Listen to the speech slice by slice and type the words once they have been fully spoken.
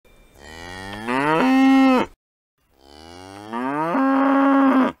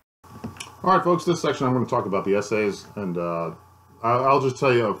All right, folks, this section I'm going to talk about the essays, and I'll just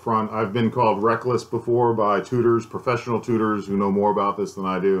tell you up front, I've been called reckless before by tutors, professional tutors who know more about this than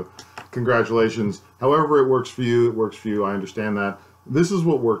I do. Congratulations. However it works for you, it works for you. I understand that. This is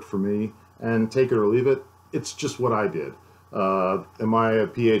what worked for me, and take it or leave it, it's just what I did. Am I a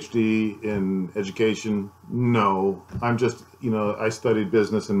PhD in education? No. I'm just, I studied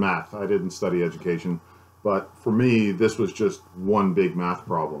business and math. I didn't study education. But for me, this was just one big math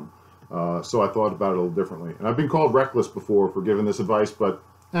problem. So I thought about it a little differently. And I've been called reckless before for giving this advice, but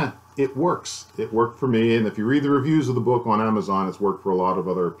it works. It worked for me. And if you read the reviews of the book on Amazon, it's worked for a lot of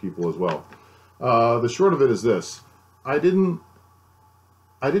other people as well. The short of it is this. I didn't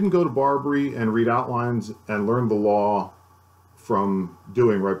go to Barbary and read outlines and learn the law from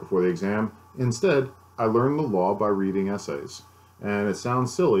doing right before the exam. Instead, I learned the law by reading essays. And it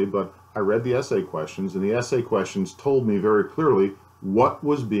sounds silly, but I read the essay questions, and the essay questions told me very clearly what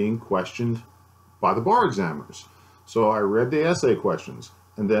was being questioned by the bar examiners. So I read the essay questions,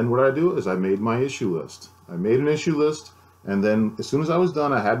 and then what I do is I made my issue list. I made an issue list, and then as soon as I was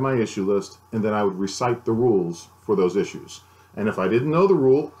done, I had my issue list, and then I would recite the rules for those issues. And if I didn't know the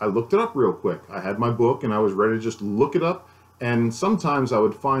rule, I looked it up real quick. I had my book, and I was ready to just look it up, and sometimes I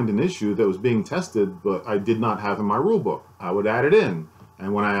would find an issue that was being tested, but I did not have in my rule book. I would add it in.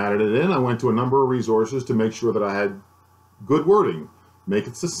 And when I added it in, I went to a number of resources to make sure that I had good wording. Make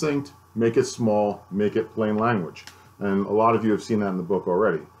it succinct, make it small, make it plain language. And a lot of you have seen that in the book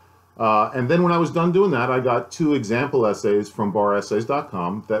already. And then when I was done doing that, I got 2 example essays from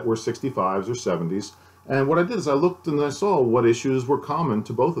baressays.com that were 65s or 70s. And what I did is I looked and I saw what issues were common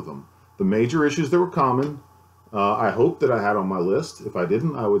to both of them. The major issues that were common, I hoped that I had on my list. If I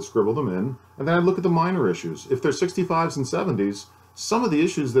didn't, I would scribble them in. And then I'd look at the minor issues. If they're 65s and 70s, some of the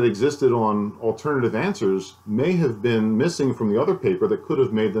issues that existed on alternative answers may have been missing from the other paper that could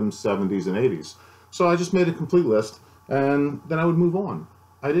have made them 70s and 80s. So I just made a complete list, and then I would move on.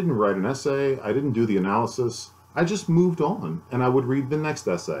 I didn't write an essay. I didn't do the analysis. I just moved on, and I would read the next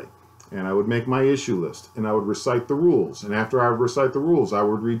essay. And I would make my issue list, and I would recite the rules. And after I would recite the rules, I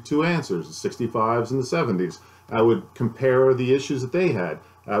would read 2 answers, the 65s and the 70s. I would compare the issues that they had.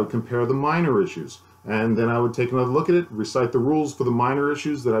 I would compare the minor issues. And then I would take another look at it, recite the rules for the minor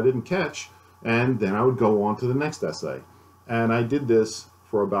issues that I didn't catch, and then I would go on to the next essay. And I did this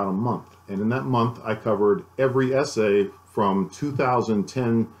for about a month. And in that month, I covered every essay from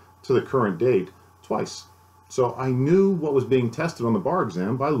 2010 to the current date twice. So I knew what was being tested on the bar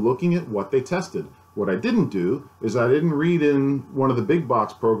exam by looking at what they tested. What I didn't do is I didn't read in one of the big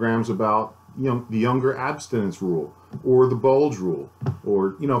box programs about the younger abstinence rule or the bulge rule,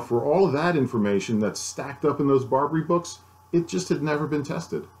 or for all of that information that's stacked up in those Barbary books, it just had never been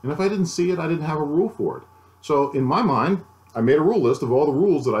tested. And if I didn't see it, I didn't have a rule for it. So in my mind, I made a rule list of all the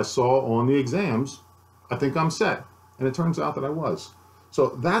rules that I saw on the exams. I think I'm set. And it turns out that I was. So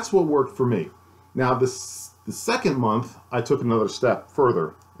that's what worked for me. Now the second month, I took another step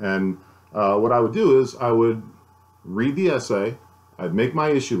further. And what I would do is I would read the essay, I'd make my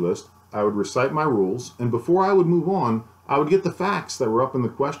issue list, I would recite my rules, and before I would move on, I would get the facts that were up in the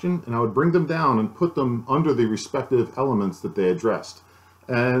question, and I would bring them down and put them under the respective elements that they addressed.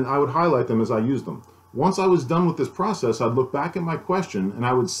 And I would highlight them as I used them. Once I was done with this process, I'd look back at my question, and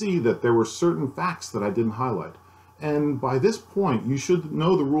I would see that there were certain facts that I didn't highlight. And by this point, you should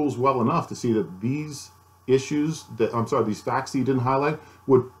know the rules well enough to see that these these facts that you didn't highlight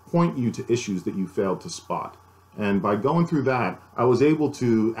would point you to issues that you failed to spot. And by going through that, I was able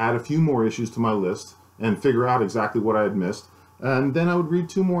to add a few more issues to my list and figure out exactly what I had missed. And then I would read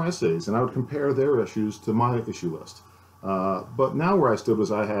 2 more essays, and I would compare their issues to my issue list. But now where I stood was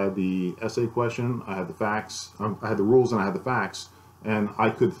I had the essay question, I had the facts, I had the rules, and I had the facts, and I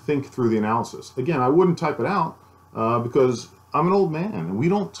could think through the analysis. Again, I wouldn't type it out because I'm an old man, and we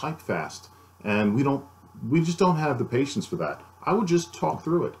don't type fast, and we just don't have the patience for that. I would just talk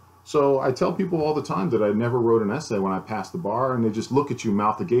through it. So I tell people all the time that I never wrote an essay when I passed the bar, and they just look at you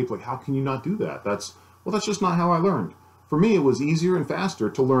mouth agape like, how can you not do that? That's just not how I learned. For me, it was easier and faster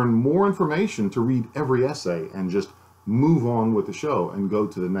to learn more information to read every essay and just move on with the show and go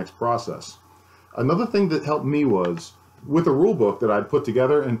to the next process. Another thing that helped me was with a rule book that I'd put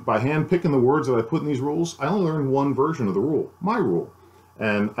together, and by hand picking the words that I put in these rules, I only learned one version of the rule, my rule.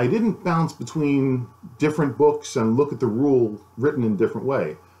 And I didn't bounce between different books and look at the rule written in a different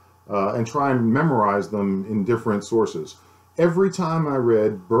way. And try and memorize them in different sources. Every time I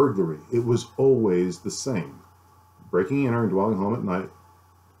read burglary, it was always the same. Breaking, entering, dwelling home at night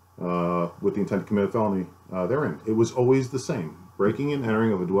with the intent to commit a felony therein. It was always the same. Breaking and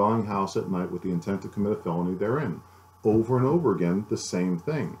entering of a dwelling house at night with the intent to commit a felony therein. Over and over again, the same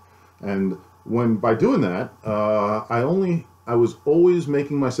thing. And by doing that, I was always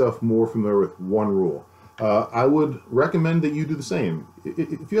making myself more familiar with one rule. I would recommend that you do the same.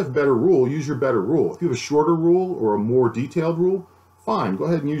 If you have a better rule, use your better rule. If you have a shorter rule or a more detailed rule, fine, go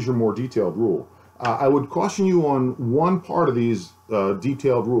ahead and use your more detailed rule. I would caution you on one part of these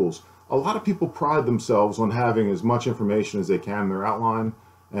detailed rules. A lot of people pride themselves on having as much information as they can in their outline,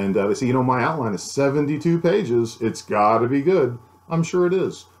 and they say, my outline is 72 pages. It's got to be good. I'm sure it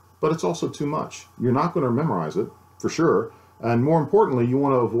is, but it's also too much. You're not going to memorize it, for sure. And more importantly, you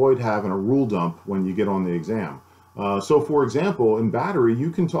want to avoid having a rule dump when you get on the exam. So for example, in battery, you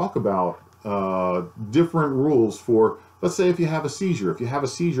can talk about different rules for, let's say if you have a seizure. If you have a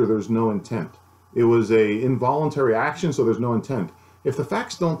seizure, there's no intent. It was a involuntary action, so there's no intent. If the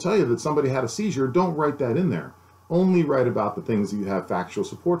facts don't tell you that somebody had a seizure, don't write that in there. Only write about the things that you have factual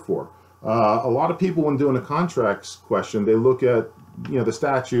support for. A lot of people, when doing a contracts question, they look at the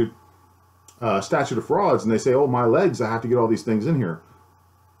statute of frauds, and they say, oh, my legs, I have to get all these things in here.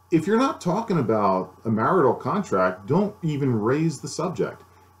 If you're not talking about a marital contract, don't even raise the subject.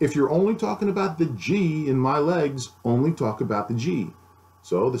 If you're only talking about the G in my legs, only talk about the G.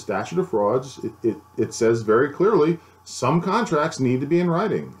 So the statute of frauds, it says very clearly, some contracts need to be in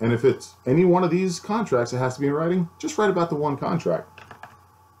writing. And if it's any one of these contracts that has to be in writing, just write about the one contract.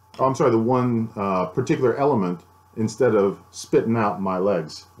 Oh, I'm sorry, the one particular element instead of spitting out my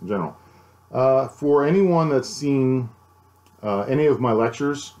legs in general. For anyone that's seen any of my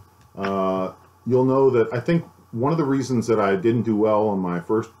lectures, you'll know that I think one of the reasons that I didn't do well on my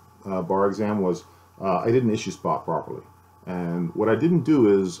first bar exam was I didn't issue spot properly. And what I didn't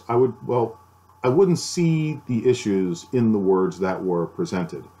do is I wouldn't see the issues in the words that were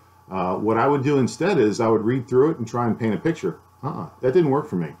presented. What I would do instead is I would read through it and try and paint a picture. That didn't work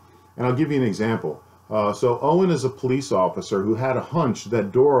for me. And I'll give you an example. So Owen is a police officer who had a hunch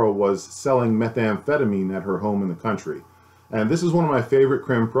that Dora was selling methamphetamine at her home in the country. And this is one of my favorite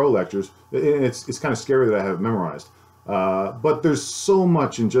Crim Pro lectures. It's kind of scary that I have it memorized. But there's so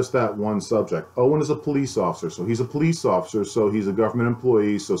much in just that one subject. Owen is a police officer, so he's a police officer, so he's a government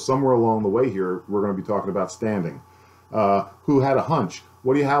employee, so somewhere along the way here, we're going to be talking about standing. Who had a hunch.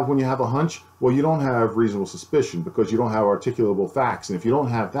 What do you have when you have a hunch? Well, you don't have reasonable suspicion because you don't have articulable facts. And if you don't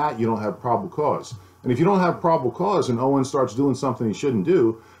have that, you don't have probable cause. And if you don't have probable cause and Owen starts doing something he shouldn't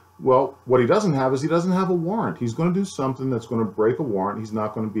do, well, what he doesn't have is he doesn't have a warrant. He's going to do something that's going to break a warrant. He's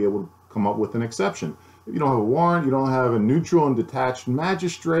not going to be able to come up with an exception. If you don't have a warrant, you don't have a neutral and detached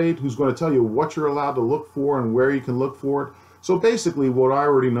magistrate who's going to tell you what you're allowed to look for and where you can look for it. So basically, what I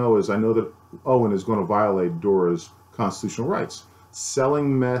already know is I know that Owen is going to violate Dora's constitutional rights.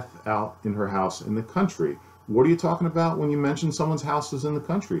 Selling meth out in her house in the country. What are you talking about when you mention someone's house is in the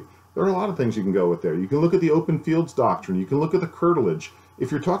country? There are a lot of things you can go with there. You can look at the open fields doctrine. You can look at the curtilage. If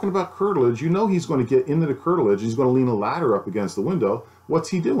you're talking about curtilage, you know he's going to get into the curtilage. He's going to lean a ladder up against the window. What's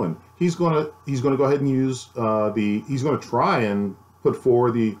he doing? He's going to go ahead and use he's going to try and put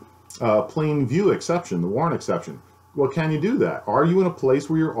forward the plain view exception, the warrant exception. Well, can you do that? Are you in a place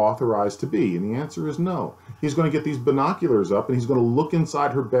where you're authorized to be? And the answer is no. He's going to get these binoculars up and he's going to look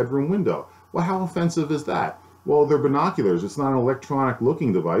inside her bedroom window. Well, how offensive is that? Well, they're binoculars. It's not an electronic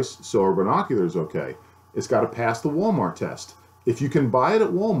looking device, so are binoculars okay? It's got to pass the Walmart test. If you can buy it at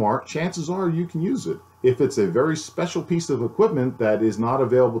Walmart, chances are you can use it. If it's a very special piece of equipment that is not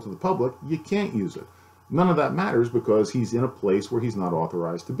available to the public, you can't use it. None of that matters because he's in a place where he's not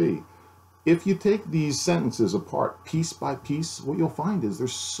authorized to be. If you take these sentences apart piece by piece, what you'll find is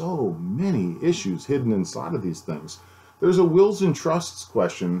there's so many issues hidden inside of these things. There's a wills and trusts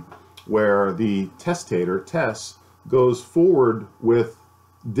question where the testator, Tess, goes forward with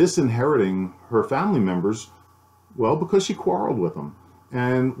disinheriting her family members, well, because she quarreled with them.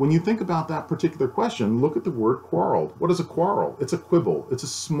 And when you think about that particular question, look at the word quarreled. What is a quarrel? It's a quibble. It's a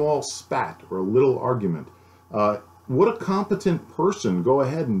small spat or a little argument. Would a competent person go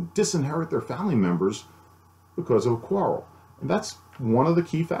ahead and disinherit their family members because of a quarrel? And that's one of the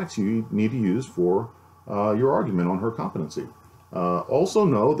key facts you need to use for your argument on her competency. Also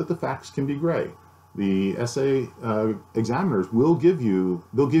know that the facts can be gray. The essay examiners will give you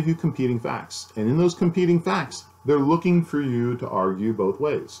competing facts. And in those competing facts, they're looking for you to argue both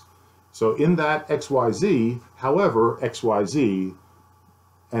ways. So in that XYZ, however, XYZ,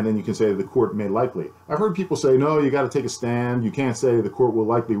 and then you can say the court may likely. I've heard people say, no, you got to take a stand. You can't say the court will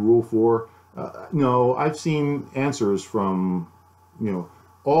likely rule for. No, I've seen answers from,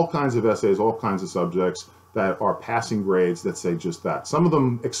 all kinds of essays, all kinds of subjects that are passing grades that say just that. Some of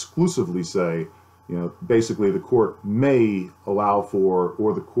them exclusively say, basically the court may allow for,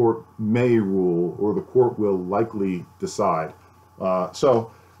 or the court may rule, or the court will likely decide.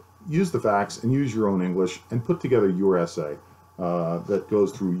 So use the facts and use your own English and put together your essay that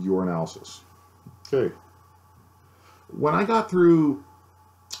goes through your analysis. Okay. When I got through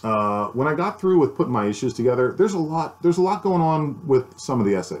with putting my issues together, there's a lot going on with some of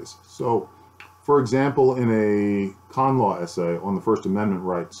the essays. So, for example, in a con law essay on the First Amendment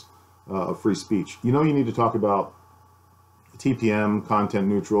rights of free speech, you need to talk about TPM, content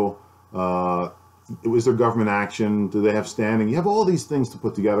neutral, is there government action, do they have standing? You have all these things to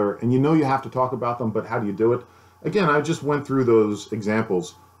put together, and you have to talk about them, but how do you do it? Again, I just went through those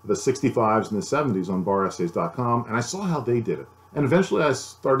examples, the 65s and the 70s on baressays.com, and I saw how they did it. And eventually I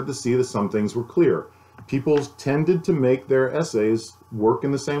started to see that some things were clear. People tended to make their essays work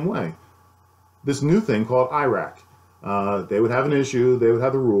in the same way. This new thing called IRAC. They would have an issue, they would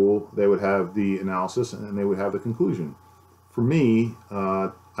have the rule, they would have the analysis, and they would have the conclusion. For me,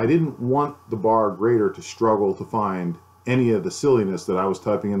 I didn't want the bar grader to struggle to find any of the silliness that I was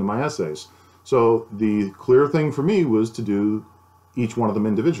typing into my essays. So the clear thing for me was to do each one of them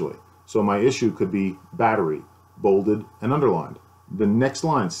individually. So my issue could be battery, bolded and underlined. The next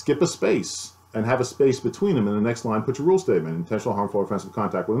line, skip a space and have a space between them. And the next line, put your rule statement, intentional, harmful, or offensive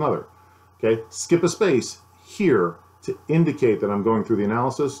contact with another. Okay, skip a space here to indicate that I'm going through the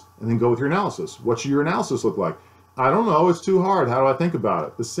analysis, and then go with your analysis. What should your analysis look like? I don't know, it's too hard. How do I think about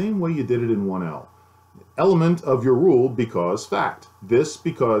it? The same way you did it in 1L. Element of your rule because fact. This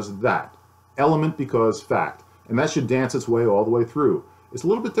because that. Element because fact. And that should dance its way all the way through. It's a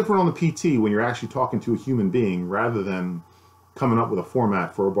little bit different on the PT when you're actually talking to a human being rather than coming up with a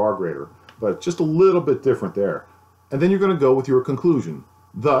format for a bar grader. But just a little bit different there. And then you're going to go with your conclusion.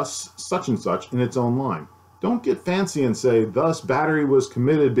 Thus, such and such in its own line. Don't get fancy and say, thus battery was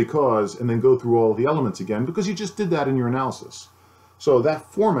committed because, and then go through all the elements again, because you just did that in your analysis. So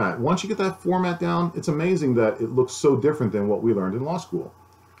that format, once you get that format down, it's amazing that it looks so different than what we learned in law school.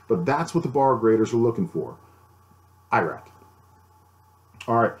 But that's what the bar graders are looking for. IRAC.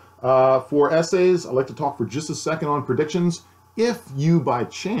 All right, for essays, I'd like to talk for just a second on predictions. If you, by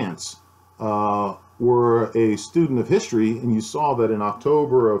chance, were a student of history and you saw that in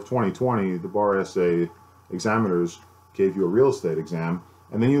October of 2020, the bar essay examiners gave you a real estate exam,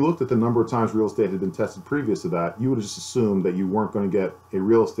 and then you looked at the number of times real estate had been tested previous to that, you would have just assumed that you weren't going to get a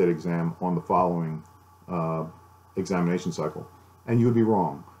real estate exam on the following examination cycle. And you would be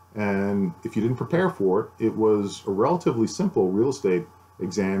wrong. And if you didn't prepare for it, it was a relatively simple real estate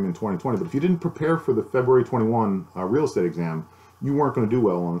exam in 2020. But if you didn't prepare for the February 21 real estate exam, you weren't going to do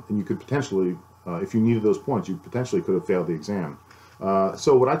well on it, and you could potentially, if you needed those points, you potentially could have failed the exam.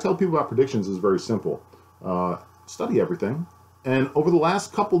 So what I tell people about predictions is very simple. Study everything, and over the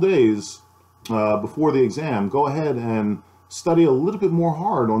last couple days before the exam, go ahead and study a little bit more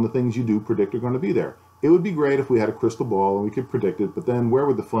hard on the things you do predict are going to be there. It would be great if we had a crystal ball and we could predict it, but then where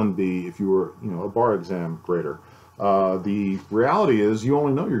would the fun be if you were, a bar exam grader? The reality is you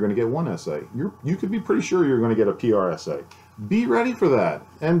only know you're going to get one essay. You could be pretty sure you're going to get a PR essay. Be ready for that,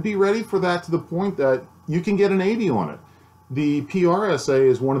 and be ready for that to the point that you can get an 80 on it. The PR essay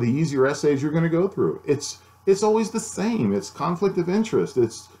is one of the easier essays you're going to go through. It's always the same. It's conflict of interest.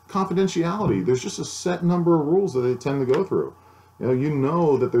 It's confidentiality. There's just a set number of rules that they tend to go through. You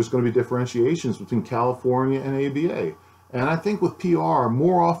know that there's going to be differentiations between California and ABA. And I think with PR,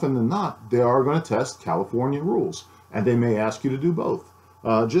 more often than not, they are going to test California rules. And they may ask you to do both.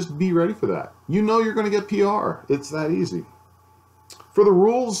 Just be ready for that. You know you're going to get PR. It's that easy. For the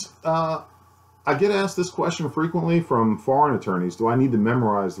rules, I get asked this question frequently from foreign attorneys. Do I need to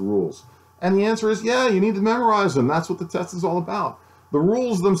memorize the rules? And the answer is, yeah, you need to memorize them. That's what the test is all about. The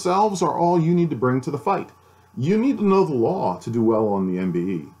rules themselves are all you need to bring to the fight. You need to know the law to do well on the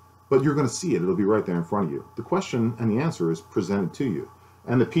MBE, but you're going to see it. It'll be right there in front of you. The question and the answer is presented to you.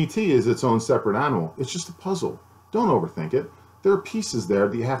 And the PT is its own separate animal. It's just a puzzle. Don't overthink it. There are pieces there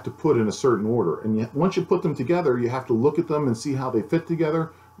that you have to put in a certain order. And once you put them together, you have to look at them and see how they fit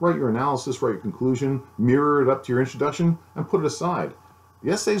together, write your analysis, write your conclusion, mirror it up to your introduction, and put it aside.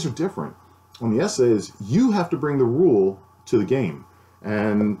 The essays are different. On the essays, you have to bring the rule to the game.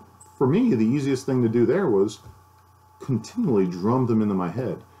 And for me, the easiest thing to do there was continually drum them into my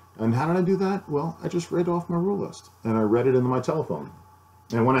head. And how did I do that? Well, I just read off my rule list, and I read it into my telephone.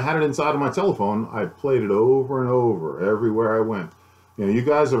 And when I had it inside of my telephone, I played it over and over everywhere I went. You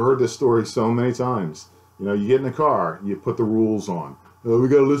guys have heard this story so many times. You get in the car, you put the rules on. We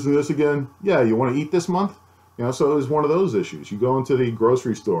got to listen to this again? Yeah, you want to eat this month? So it was one of those issues. You go into the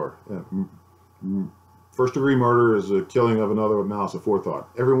grocery store. First-degree murder is a killing of another with malice aforethought.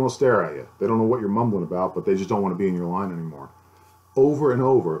 Everyone will stare at you. They don't know what you're mumbling about, but they just don't want to be in your line anymore. Over and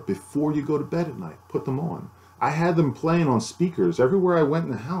over, before you go to bed at night, put them on. I had them playing on speakers. Everywhere I went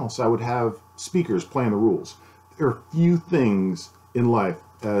in the house, I would have speakers playing the rules. There are few things in life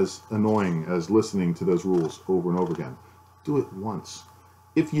as annoying as listening to those rules over and over again. Do it once.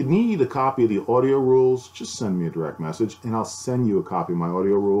 If you need a copy of the audio rules, just send me a direct message and I'll send you a copy of my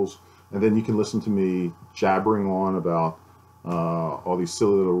audio rules. And then you can listen to me jabbering on about all these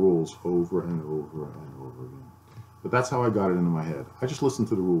silly little rules over and over and over again. But that's how I got it into my head. I just listened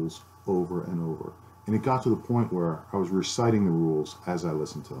to the rules over and over. And it got to the point where I was reciting the rules as I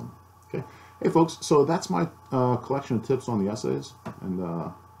listened to them. Okay. Hey folks, so that's my collection of tips on the essays. And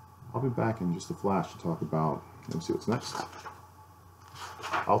I'll be back in just a flash to talk about, let me see what's next.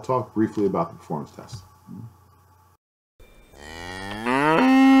 I'll talk briefly about the performance test.